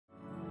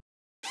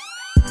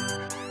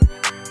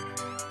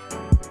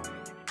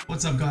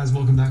What's up, guys?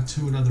 Welcome back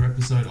to another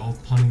episode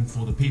of Punting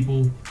for the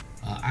People.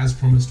 As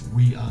promised,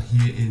 we are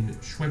here in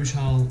Schwabisch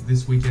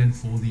this weekend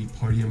for the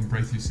Podium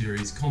Breakthrough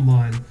Series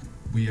Combine.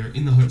 We are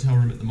in the hotel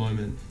room at the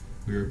moment.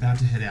 We're about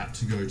to head out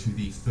to go to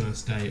the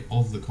first day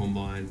of the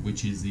Combine,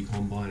 which is the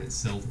Combine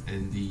itself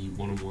and the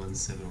 1-on-1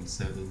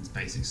 7-on-7s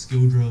basic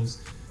skill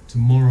drills.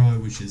 Tomorrow,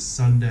 which is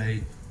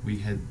Sunday, we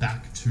head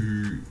back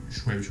to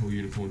Schwabisch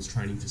Unicorns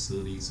training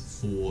facilities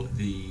for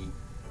the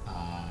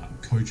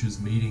coaches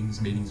meetings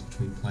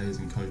between players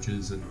and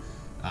coaches, and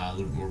a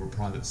little bit more of a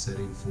private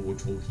setting for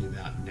talking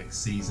about next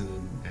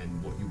season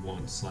and what you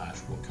want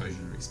 / what coaches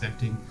are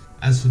expecting.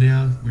 As for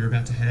now, we're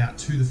about to head out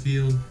to the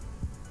field.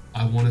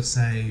 I want to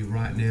say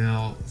right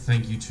now,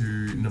 thank you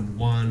to number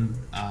one,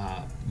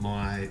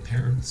 my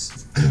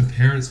parents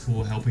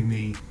for helping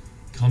me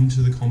come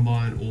to the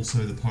Combine, also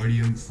the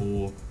Podium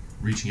for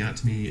reaching out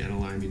to me and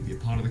allowing me to be a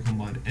part of the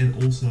Combine,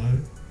 and also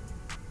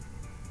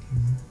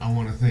I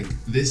want to thank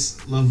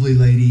this lovely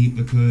lady,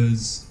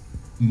 because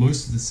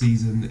most of the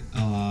season,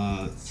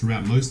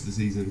 throughout most of the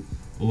season,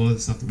 a lot of the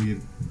stuff that we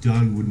have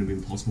done wouldn't have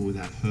been possible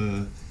without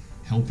her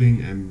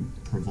helping and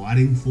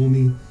providing for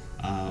me.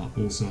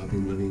 Also, I've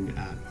been living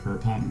at her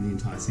apartment the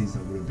entire season.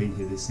 I would have been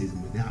here this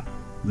season without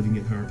living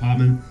at her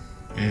apartment,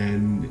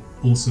 and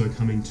also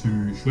coming to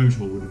Schwabisch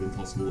would have been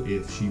possible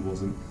if she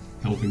wasn't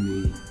helping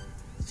me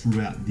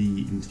throughout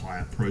the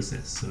entire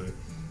process. So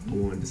I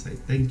wanted to say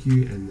thank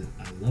you and that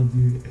I love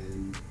you,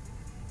 and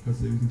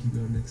hopefully we can keep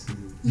going next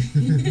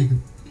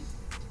season.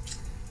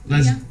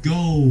 Let's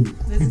go!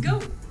 Let's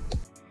go!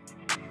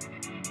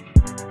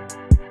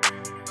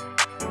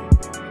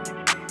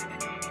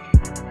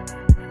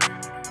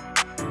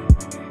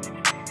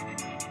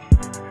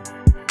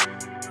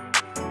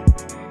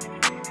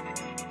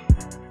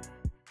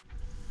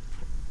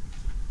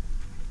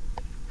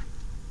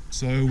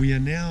 So we are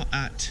now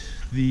at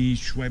the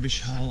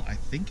Schwabisch. I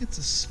think it's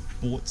a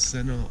sports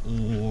center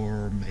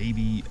or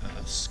maybe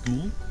a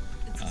school.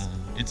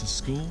 It's a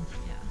school.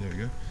 Yeah. There we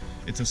go.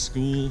 It's a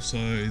school, so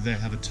they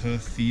have a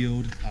turf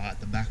field at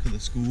the back of the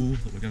school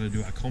that we're going to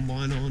do our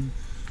combine on.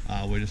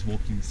 We're just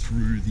walking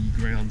through the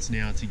grounds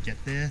now to get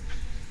there.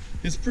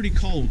 It's pretty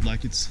cold,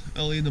 like it's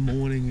early in the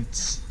morning,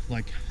 it's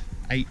like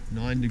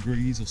 8-9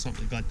 degrees or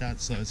something like that,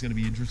 so it's going to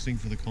be interesting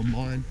for the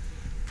combine,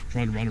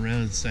 trying to run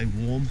around and stay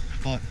warm,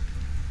 but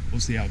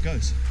we'll see how it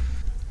goes.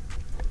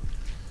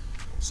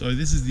 So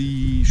this is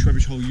the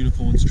Schwabisch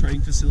Unicorns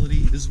training facility.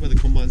 This is where the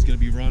combine is going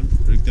to be run.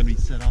 It's going to be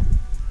set up.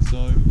 So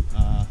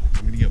I'm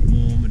going to get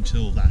warm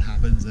until that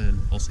happens,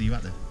 and I'll see you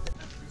out there.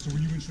 So were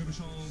you in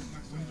Schwabisch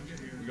when did you get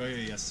here? We got here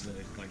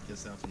yesterday, like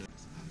yesterday afternoon.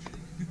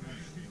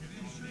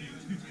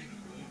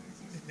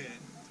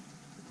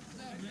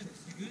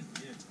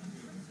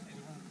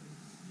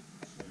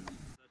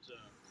 Such a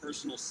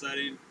personal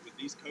setting with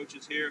these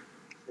coaches here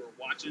who are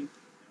watching.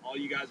 All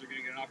you guys are going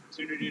to get an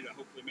opportunity to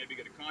hopefully maybe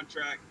get a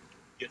contract,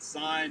 get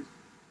signed,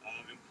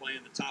 and play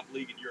in the top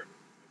league in Europe.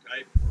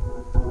 Okay?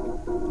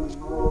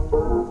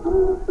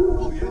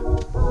 Oh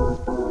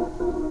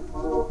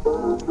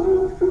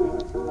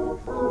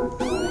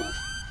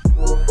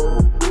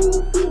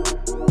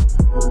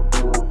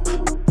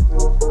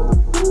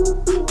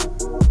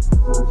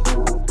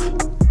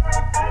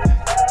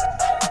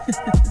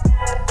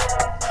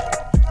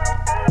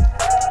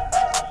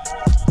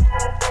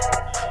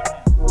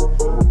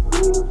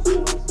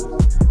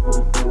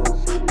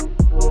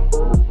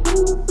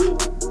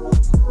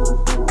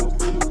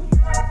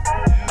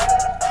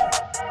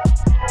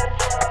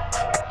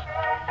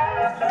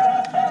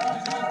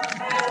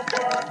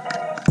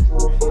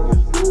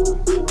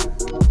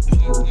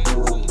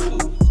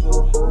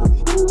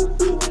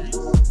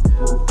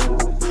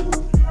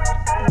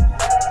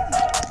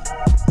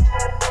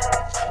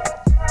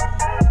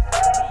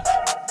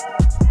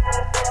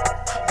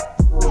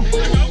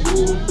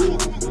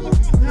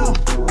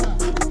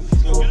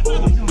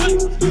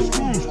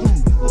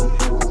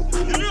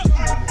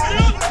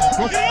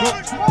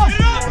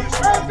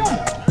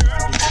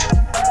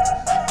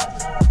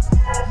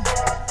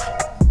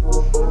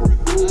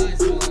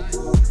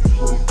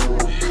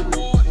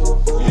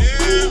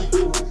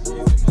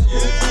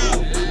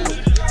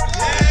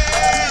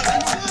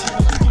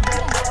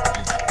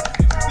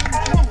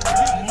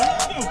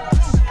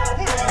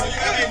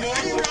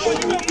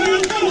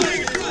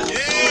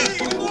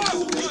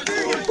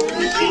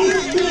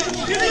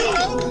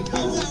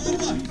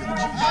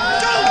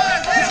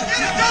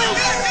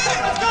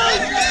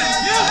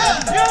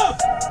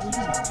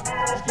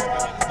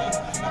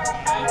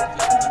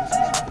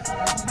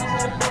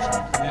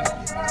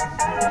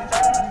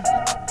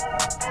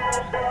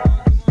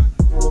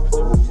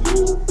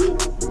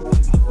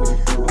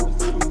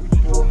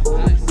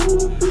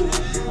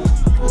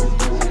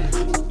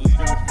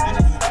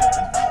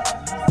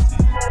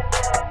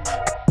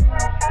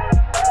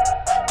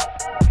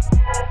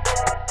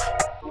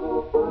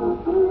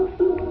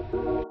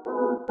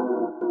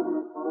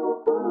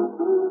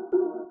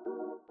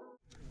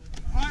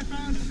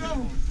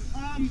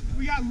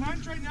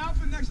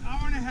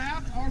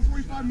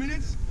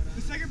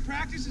The second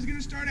practice is going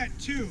to start at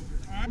 2.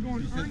 All right, we're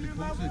going to earn your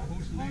level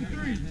on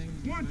 3.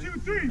 1, 2,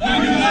 3.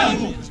 Earn your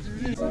level.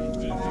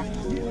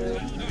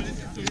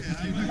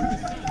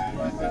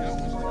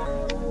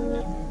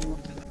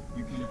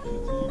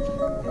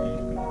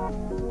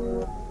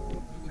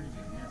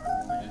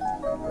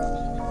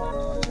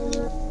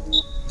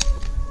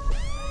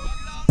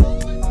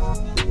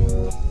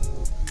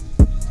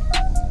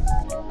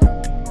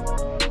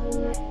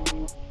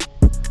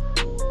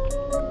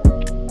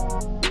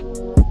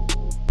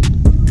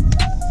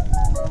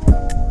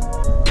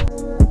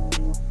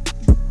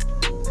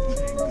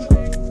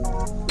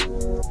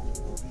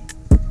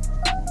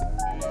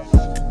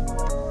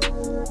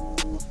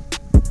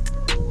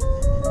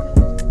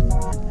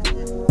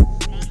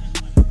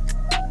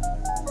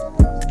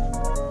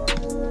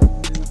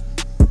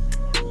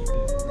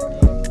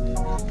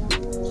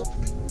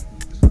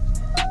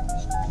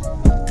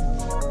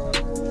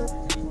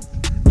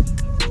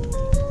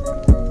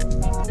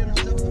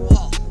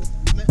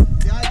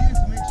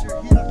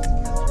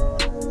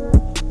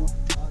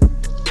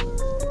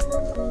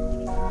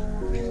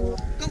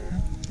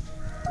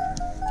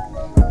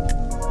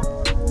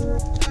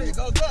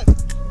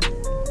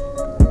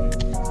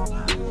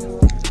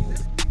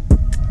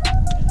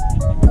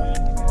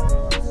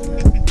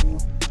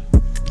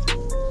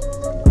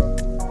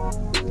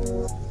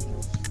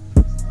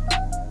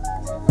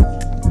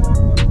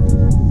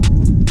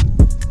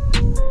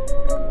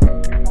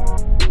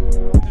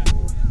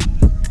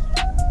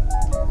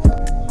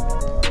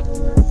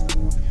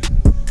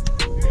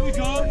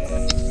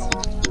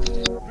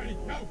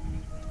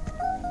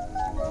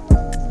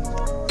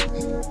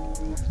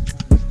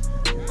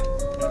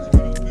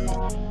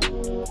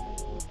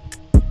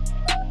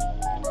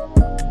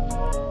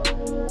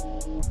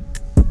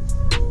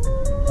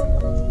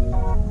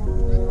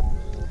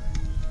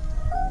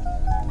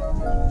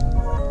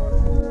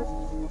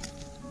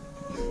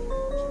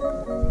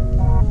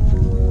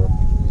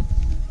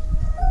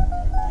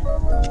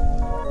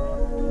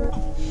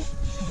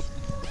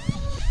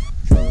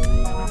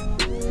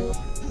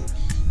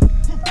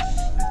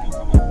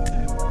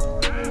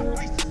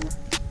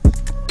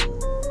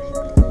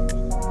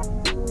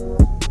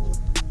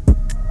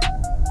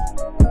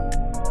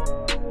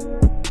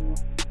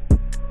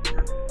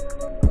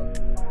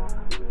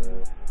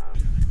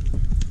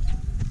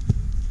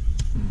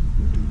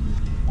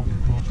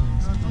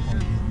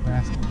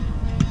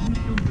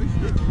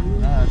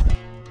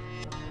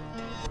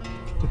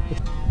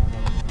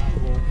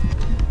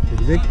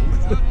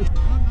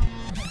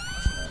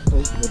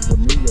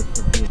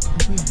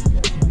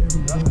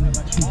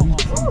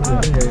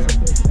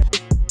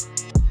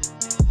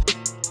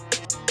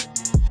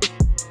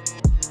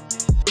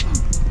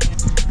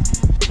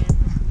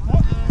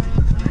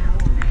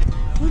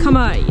 Come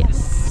on,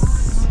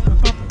 yes.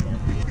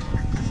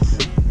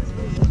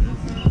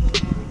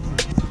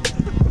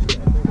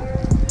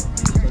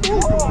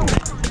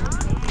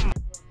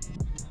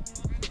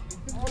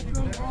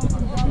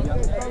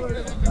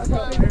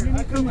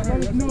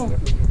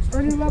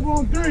 Earning level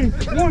on 3.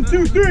 1,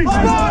 2, 3.